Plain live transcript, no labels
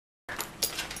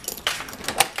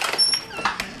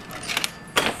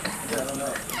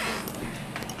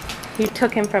You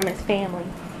took him from his family.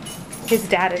 His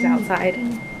dad is outside.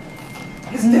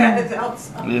 His dad is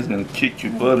outside. He's gonna kick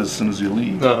your butt as soon as you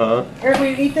leave. Eric, will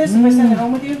you eat this if I send it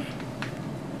home with you?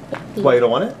 Why, you don't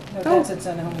want it? No, Dad said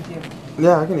send it home with you.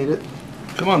 Yeah, I can eat it.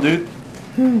 Come on, dude.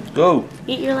 Go.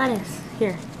 Eat your lettuce.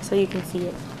 Here, so you can see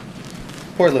it.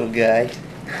 Poor little guy.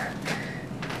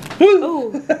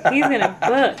 Oh, he's gonna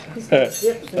book. He's gonna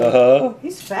dip through.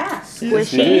 He's fast.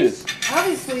 Yes, he is.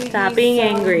 Obviously, Stop being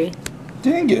angry.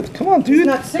 Dang it. Come on, He's dude.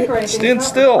 not sick or anything. Stand He's not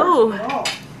still. Oh. at all.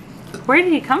 Where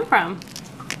did he come from?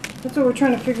 That's what we're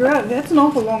trying to figure out. That's an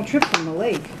awful long trip from the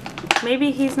lake.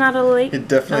 Maybe he's not a lake. He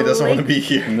definitely doesn't want to be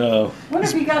here. No. What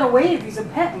if he got away, if he's a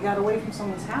pet and got away from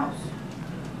someone's house?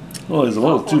 Oh, he's a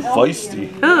little too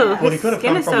feisty. Ooh, Well, he his could have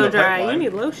skin come is from so the dry. You pipeline.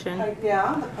 need lotion.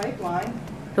 Yeah, the pipeline.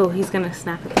 Oh, he's gonna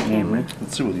snap at the camera.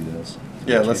 Let's see what he does.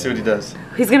 Yeah, let's see what he does.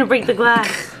 He's gonna break the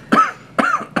glass.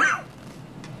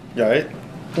 You alright?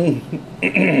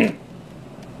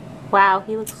 Wow,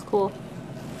 he looks cool.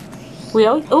 We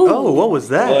always. Oh, what was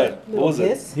that? What was it?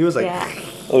 This? He was like, yeah.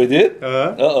 Oh, he did?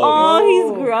 uh-huh.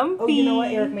 Oh, he's grumpy. Oh, you know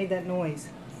what? Eric made that noise.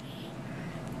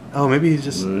 Oh, maybe he's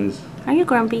just... Nice. Are you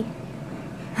grumpy?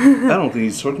 I don't think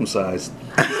he's circumcised.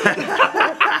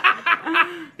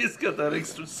 He's got that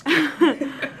extra skin.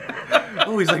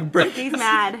 Oh, he's like breaking. He's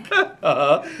mad.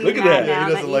 Uh-huh. Look at mad that. now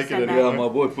He doesn't that like you it said anymore. Yeah, my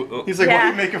boy put... Oh. He's like, why Yeah.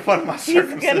 are you making fun of my He's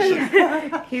circumcision?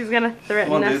 gonna. He's gonna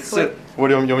threaten Come on, dude, us sit. with. What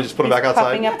do you want me to just put him He's back outside?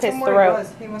 puffing up That's his where he throat.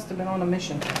 was. He must have been on a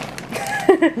mission.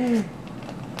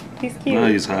 He's cute. No,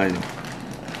 he's hiding.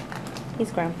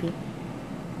 He's grumpy.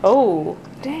 Oh,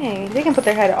 dang! They can put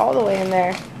their head all the way in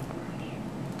there.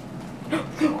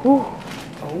 Ooh.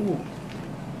 Oh.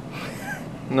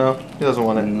 No, he doesn't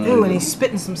want it. Ooh, and he's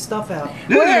spitting some stuff out. I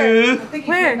Where? think he's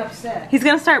Where? getting upset. He's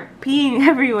gonna start peeing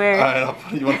everywhere. Alright,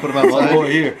 you want to put him My outside? boy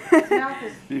here. His mouth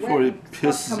is Before wet he and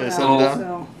stuff's pisses coming us out, down.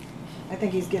 So I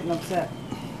think he's getting upset.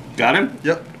 Got him?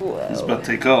 Yep. Whoa. He's about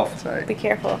to take off. That's right. Be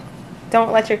careful.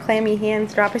 Don't let your clammy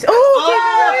hands drop his. Oh!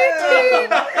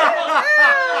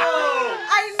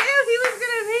 I knew he was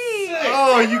gonna pee.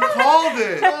 Oh, you called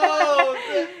it.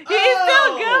 He's still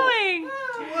going.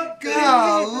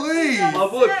 Golly. My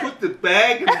boy put the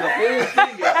bag in the whole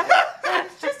thing.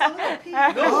 It's just a little pee.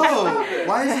 Oh,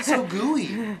 why is it so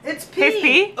gooey? It's pee. His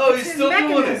pee? Oh, It's he's his still doing it.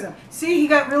 mechanism. See, he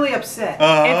got really upset. It's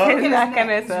Look his at his neck.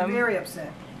 mechanism. He's very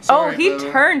upset. Oh, Sorry, he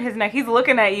Boo. turned his neck. He's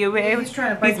looking at you, babe. He's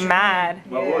trying to bite He's your mad.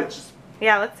 hand. My boy just...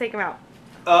 Yeah, let's take him out.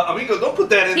 Amigo, don't put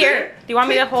that in Here, there. do you want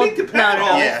me to hold? Take the No, pad no,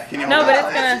 off. no. Yeah, can you No, hold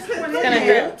but that? it's gonna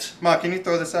drip. Ma, can you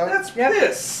throw this out? That's Yep.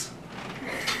 piss.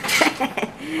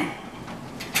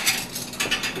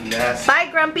 Nasty. Bye,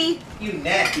 Grumpy. You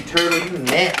nasty turtle, you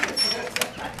nasty.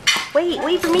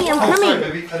 Wait for me. I'm Oh, sorry, coming.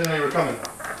 baby. I didn't know you were coming.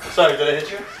 Sorry, did I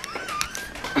hit you?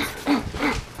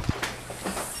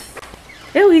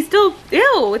 Ew, he's still.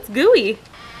 Ew, it's gooey.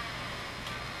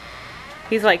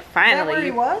 He's like, Is that where he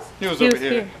finally. was? He was He over was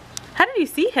here. here. How did you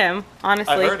see him?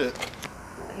 Honestly, I heard it.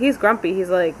 He's grumpy. He's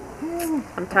like,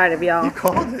 I'm tired of y'all. You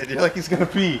called it. You're like, he's gonna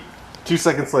pee. 2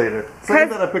 seconds later. Second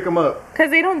that I pick him up. Cause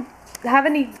they don't have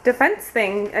any defense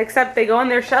thing except they go in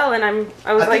their shell, and I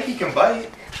was I like, think he can bite.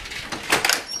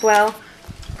 well,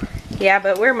 yeah,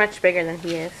 but we're much bigger than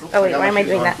he is. Oh wait, why am I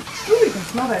doing that? Ooh, you can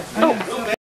smell that. Oh.